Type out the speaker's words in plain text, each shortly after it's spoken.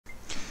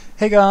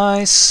Hey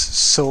guys,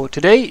 so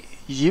today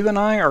you and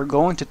I are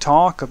going to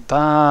talk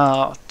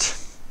about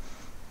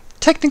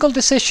technical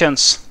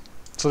decisions.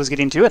 So let's get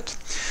into it.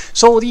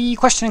 So the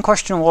question in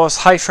question was,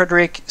 hi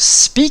Frederick,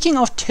 speaking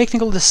of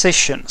technical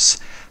decisions,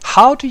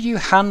 how do you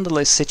handle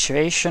a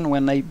situation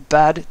when a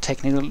bad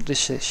technical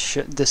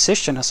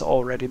decision has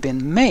already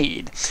been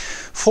made?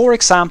 For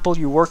example,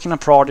 you work in a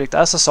project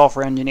as a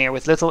software engineer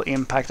with little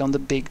impact on the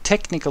big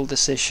technical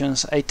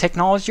decisions. A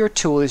technology or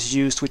tool is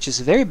used which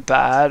is very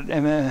bad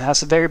and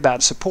has a very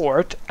bad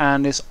support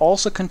and is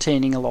also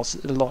containing a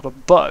lot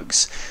of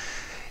bugs.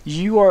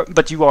 You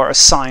are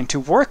assigned to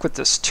work with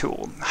this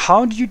tool.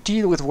 How do you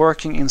deal with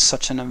working in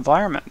such an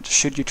environment?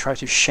 Should you try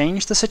to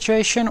change the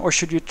situation, or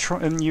should you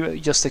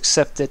just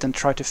accept it and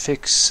try to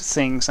fix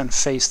things and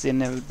face the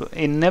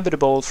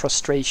inevitable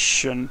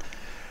frustration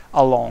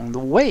along the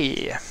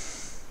way?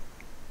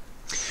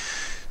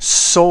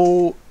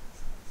 So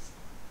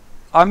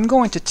I'm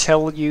going to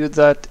tell you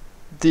that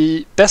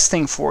the best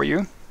thing for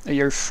you,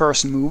 your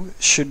first move,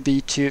 should be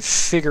to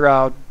figure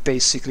out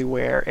basically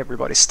where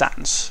everybody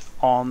stands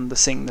on the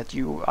thing that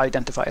you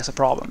identify as a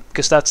problem,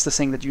 because that's the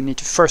thing that you need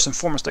to first and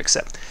foremost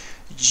accept.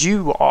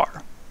 You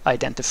are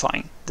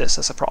identifying this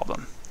as a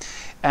problem,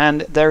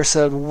 and there's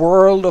a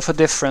world of a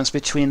difference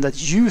between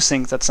that you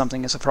think that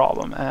something is a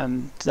problem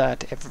and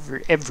that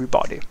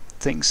everybody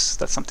thinks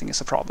that something is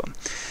a problem.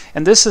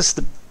 And this is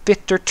the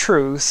bitter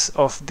truth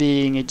of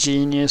being a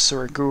genius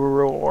or a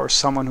guru or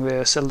someone who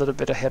is a little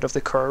bit ahead of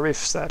the curve,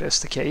 if that is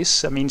the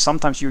case. I mean,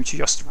 sometimes you're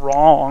just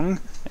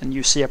wrong and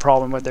you see a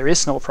problem where there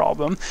is no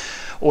problem,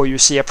 or you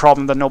see a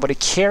problem that nobody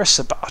cares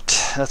about.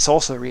 That's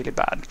also really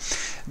bad.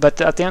 But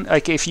at the end,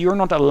 like, if you're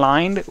not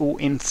aligned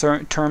in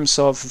terms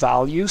of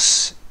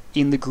values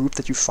in the group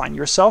that you find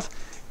yourself,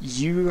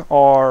 you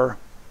are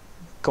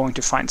going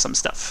to find some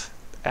stuff.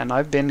 And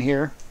I've been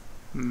here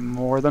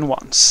more than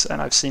once,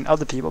 and I've seen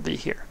other people be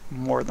here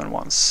more than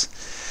once.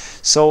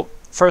 So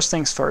first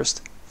things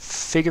first,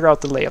 figure out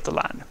the lay of the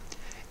land.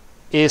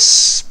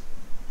 Is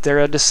there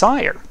a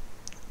desire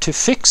to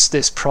fix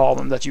this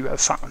problem that you have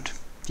found?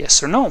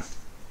 Yes or no?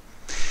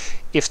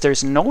 If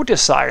there's no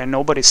desire and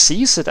nobody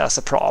sees it as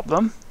a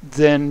problem,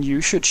 then you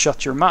should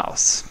shut your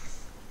mouth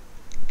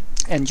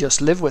and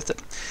just live with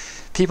it.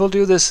 People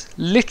do this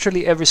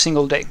literally every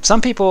single day.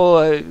 Some people,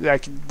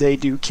 they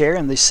do care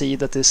and they see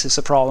that this is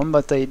a problem,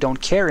 but they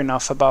don't care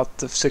enough about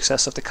the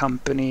success of the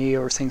company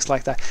or things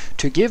like that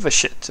to give a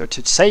shit or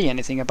to say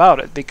anything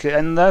about it.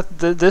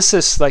 This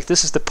is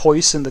the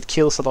poison that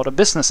kills a lot of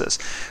businesses,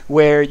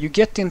 where you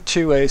get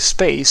into a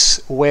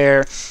space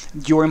where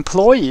your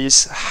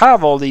employees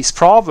have all these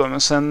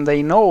problems and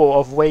they know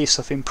of ways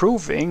of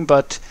improving,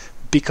 but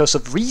because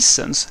of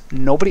reasons,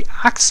 nobody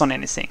acts on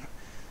anything.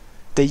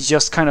 They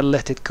just kind of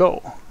let it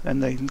go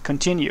and they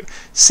continue.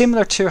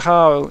 Similar to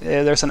how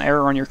there's an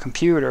error on your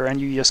computer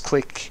and you just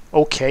click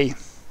OK.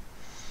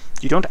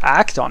 You don't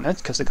act on it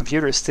because the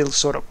computer is still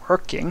sort of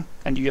working,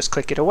 and you just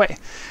click it away.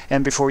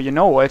 And before you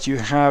know it, you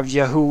have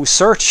Yahoo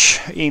Search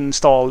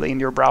installed in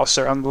your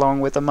browser,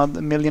 along with a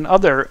million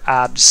other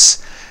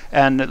ads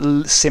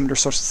and similar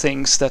sorts of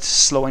things that's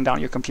slowing down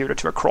your computer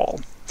to a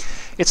crawl.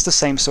 It's the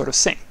same sort of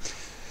thing.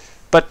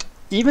 But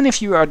even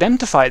if you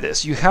identify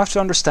this, you have to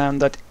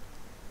understand that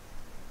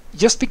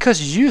just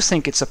because you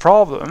think it's a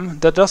problem,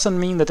 that doesn't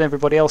mean that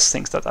everybody else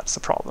thinks that that's a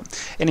problem.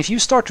 And if you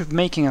start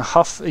making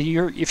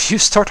if you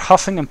start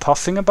huffing and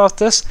puffing about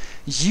this,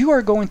 you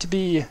are going to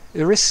be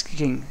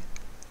risking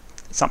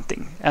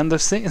something. And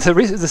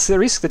the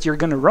risk that you're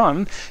going to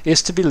run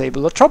is to be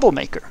labeled a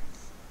troublemaker.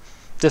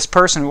 This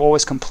person who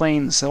always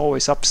complains,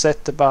 always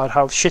upset about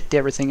how shitty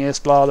everything is,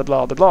 blah, blah,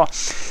 blah, blah, blah.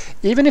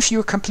 Even if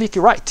you're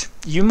completely right,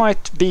 you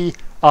might be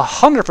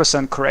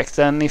 100% correct.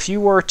 And if you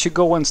were to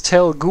go and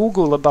tell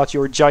Google about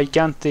your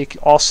gigantic,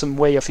 awesome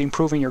way of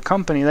improving your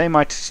company, they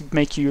might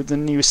make you the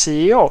new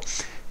CEO.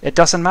 It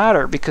doesn't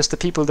matter, because the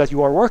people that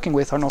you are working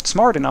with are not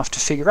smart enough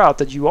to figure out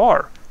that you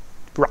are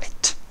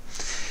right.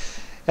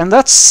 And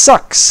that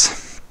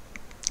sucks.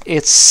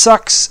 It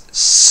sucks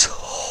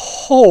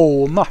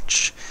so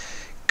much.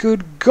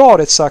 Good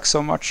God, it sucks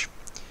so much.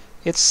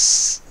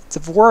 It's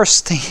the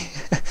worst thing.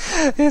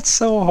 It's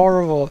so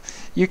horrible.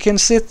 You can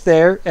sit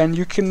there and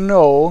you can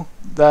know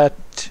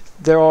that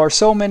there are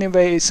so many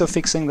ways of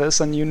fixing this,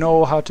 and you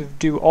know how to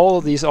do all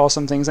of these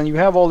awesome things, and you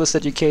have all this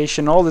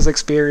education, all this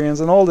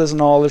experience, and all this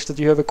knowledge that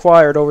you have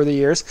acquired over the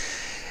years.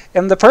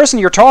 And the person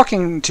you're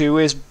talking to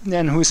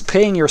and who's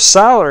paying your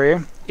salary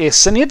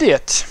is an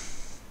idiot.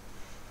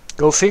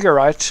 Go figure,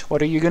 right?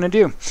 What are you going to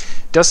do?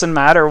 Doesn't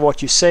matter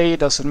what you say,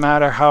 doesn't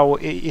matter how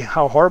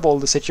horrible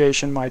the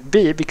situation might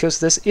be, because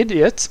this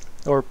idiot,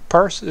 or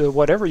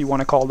whatever you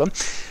want to call them,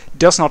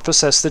 does not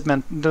possess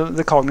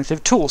the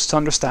cognitive tools to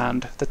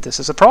understand that this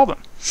is a problem.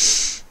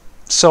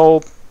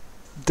 So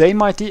they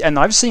might, and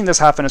I've seen this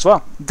happen as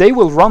well, they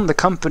will run the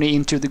company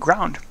into the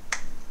ground.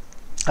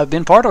 I've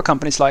been part of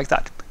companies like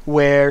that,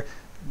 where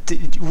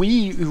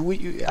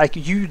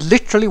you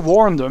literally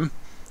warn them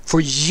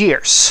for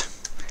years.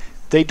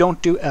 They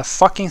don't do a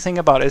fucking thing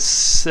about it.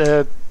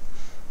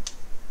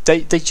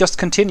 They just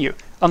continue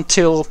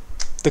until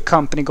the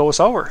company goes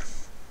over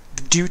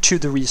due to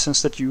the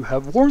reasons that you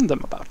have warned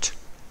them about.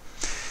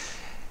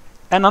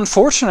 And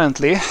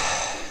unfortunately,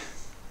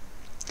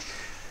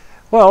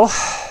 well,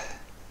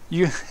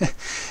 you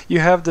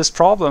have this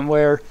problem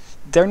where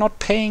they're not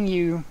paying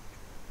you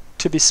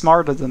to be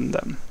smarter than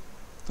them.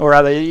 Or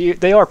rather,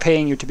 they are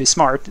paying you to be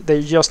smart,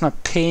 they're just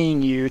not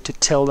paying you to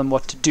tell them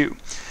what to do.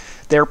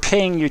 They're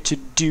paying you to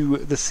do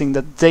the thing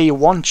that they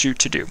want you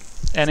to do.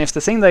 And if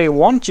the thing they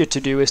want you to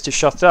do is to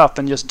shut up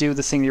and just do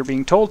the thing you're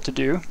being told to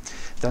do,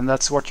 then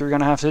that's what you're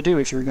going to have to do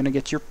if you're going to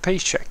get your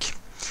paycheck.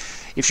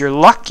 If you're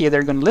lucky,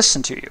 they're going to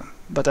listen to you.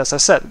 But as I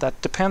said,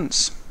 that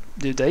depends.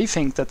 Do they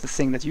think that the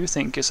thing that you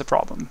think is a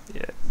problem?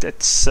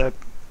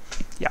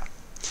 Yeah.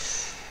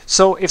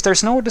 So if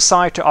there's no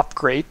desire to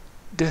upgrade,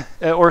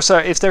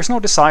 if there's no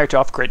desire to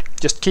upgrade,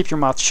 just keep your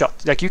mouth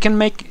shut. Like, you can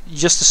make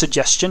just a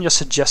suggestion, just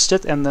suggest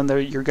it, and then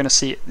you're going to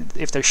see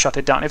if they shut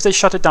it down. If they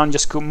shut it down,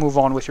 just go move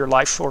on with your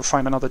life or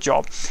find another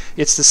job.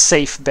 It's the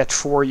safe bet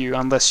for you,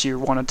 unless you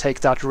want to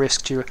take that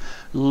risk to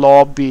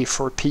lobby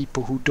for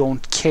people who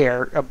don't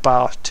care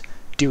about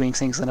doing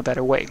things in a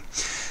better way.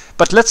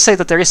 But let's say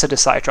that there is a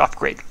desire to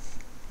upgrade.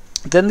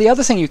 Then the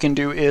other thing you can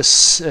do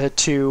is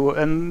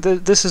and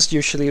this is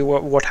usually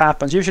what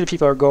happens. Usually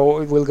people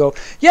will go,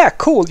 yeah,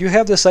 cool, you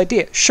have this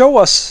idea, show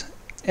us,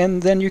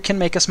 and then you can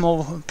make a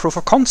small proof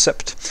of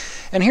concept.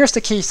 And here's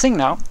the key thing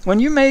now. When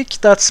you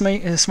make that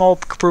small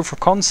proof of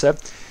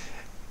concept,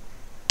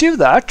 do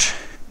that,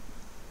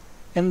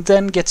 and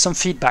then get some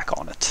feedback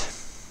on it.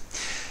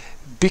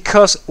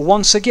 Because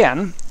once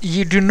again,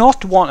 you do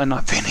not want, and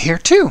I've been here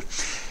too,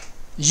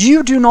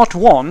 you do not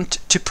want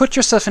to put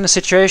yourself in a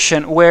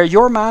situation where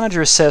your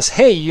manager says,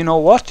 hey, you know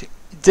what,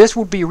 this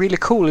would be really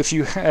cool if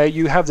you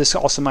have this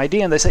awesome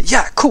idea, and they say,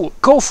 yeah, cool,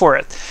 go for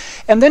it.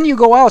 And then you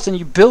go out and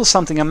you build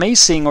something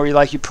amazing, or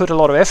you put a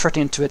lot of effort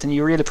into it and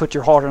you really put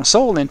your heart and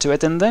soul into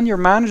it, and then your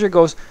manager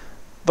goes,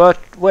 but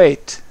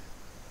wait,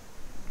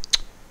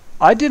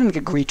 I didn't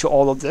agree to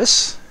all of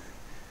this.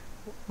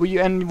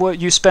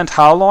 You spent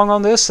how long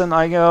on this? And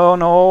I go,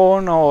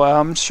 no,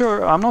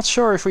 I'm not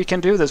sure if we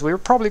can do this. We're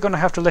probably going to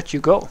have to let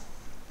you go.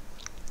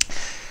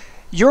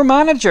 Your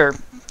manager,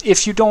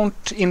 if you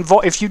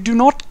do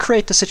not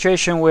create a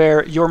situation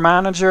where your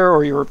manager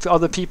or your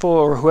other people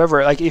or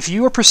whoever, like if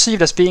you are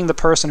perceived as being the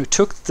person who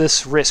took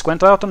this risk,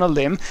 went out on a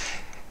limb,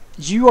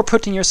 you are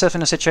putting yourself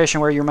in a situation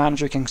where your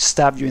manager can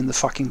stab you in the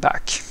fucking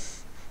back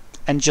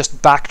and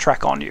just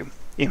backtrack on you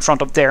in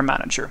front of their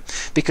manager,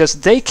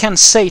 because they can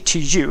say to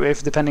you,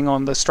 if depending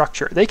on the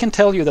structure, they can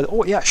tell you that,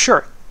 oh yeah,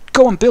 sure,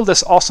 go and build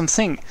this awesome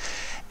thing,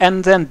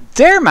 and then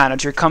their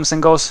manager comes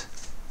and goes,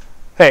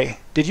 hey,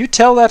 did you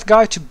tell that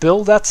guy to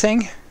build that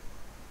thing?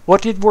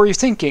 What were you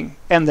thinking?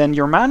 And then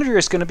your manager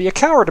is going to be a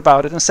coward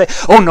about it and say,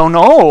 oh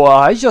no,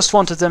 I just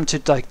wanted them to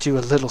do a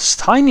little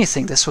tiny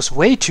thing. This was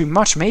way too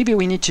much. Maybe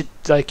we need to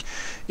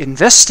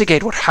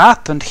investigate what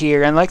happened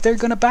here. And they're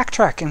going to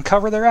backtrack and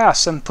cover their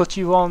ass and put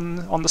you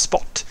on the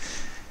spot.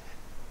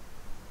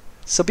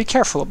 So be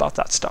careful about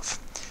that stuff.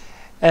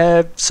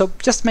 So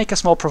just make a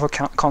small proof of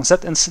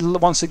concept and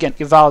once again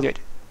evaluate.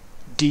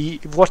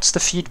 What's the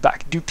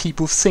feedback? Do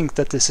people think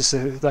that this is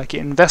an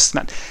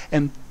investment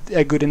and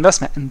a good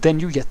investment? And then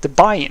you get the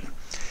buy-in.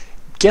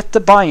 Get the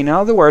buy-in. In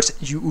other words,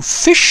 you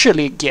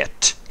officially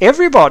get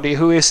everybody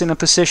who is in a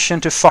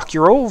position to fuck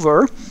you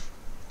over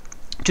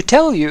to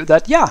tell you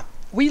that, yeah,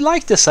 we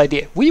like this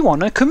idea, we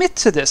want to commit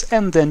to this,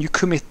 and then you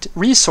commit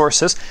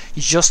resources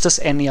just as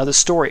any other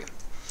story.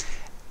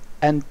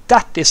 And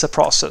that is a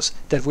process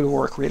that will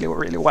work really,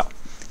 really well.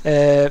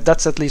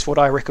 That's at least what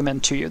I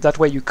recommend to you. That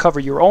way you cover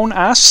your own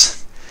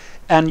ass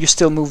and you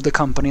still move the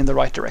company in the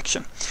right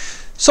direction.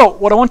 So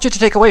what I want you to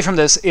take away from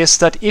this is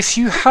that if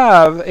you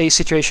have a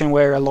situation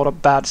where a lot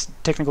of bad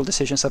technical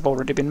decisions have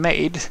already been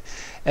made,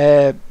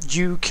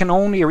 you can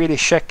only really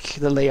check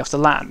the lay of the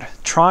land.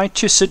 Try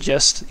to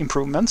suggest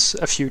improvements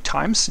a few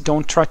times.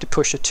 Don't try to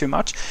push it too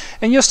much.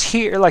 And just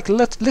hear,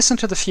 listen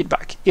to the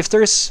feedback. If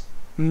there is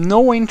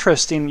no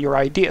interest in your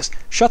ideas,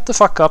 shut the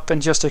fuck up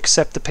and just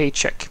accept the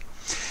paycheck.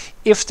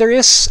 If there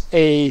is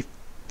a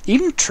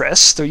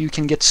interest, or you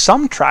can get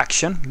some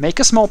traction, make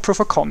a small proof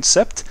of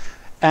concept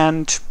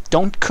and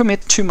don't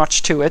commit too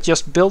much to it.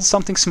 Just build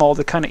something small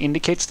that kind of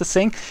indicates the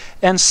thing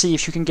and see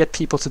if you can get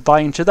people to buy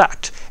into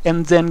that,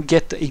 and then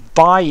get a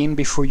buy-in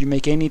before you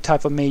make any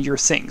type of major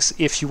things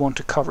if you want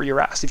to cover your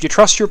ass. If you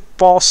trust your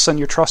boss and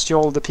you trust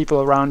all the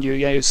people around you,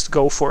 yeah, just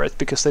go for it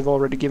because they've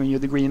already given you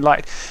the green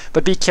light.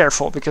 But be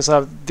careful, because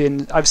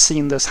I've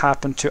seen this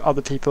happen to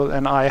other people,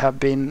 and I have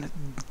been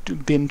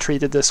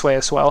treated this way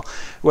as well,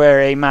 where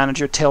a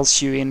manager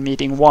tells you in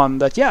meeting 1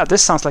 that, yeah,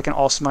 this sounds like an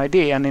awesome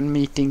idea, and in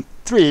meeting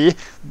 3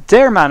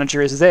 their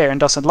manager is there and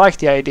doesn't like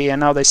the idea, and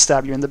now they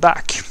stab you in the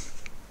back.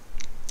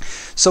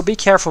 So be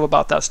careful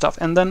about that stuff.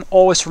 And then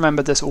always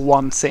remember this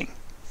one thing: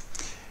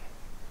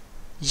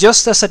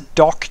 just as a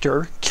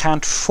doctor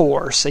can't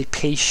force a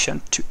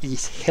patient to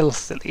eat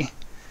healthily,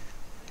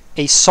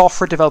 a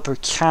software developer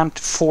can't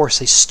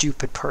force a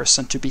stupid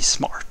person to be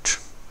smart.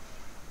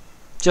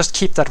 Just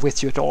keep that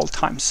with you at all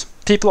times.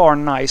 People are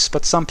nice,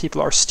 but some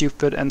people are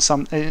stupid, and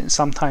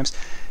sometimes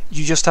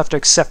you just have to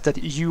accept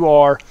that you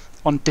are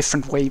on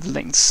different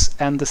wavelengths,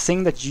 and the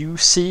thing that you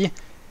see,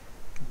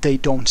 they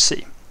don't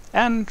see.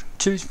 And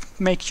to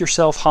make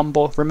yourself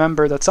humble,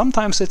 remember that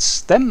sometimes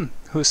it's them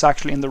who's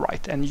actually in the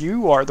right, and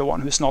you are the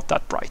one who's not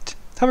that bright.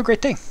 Have a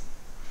great day.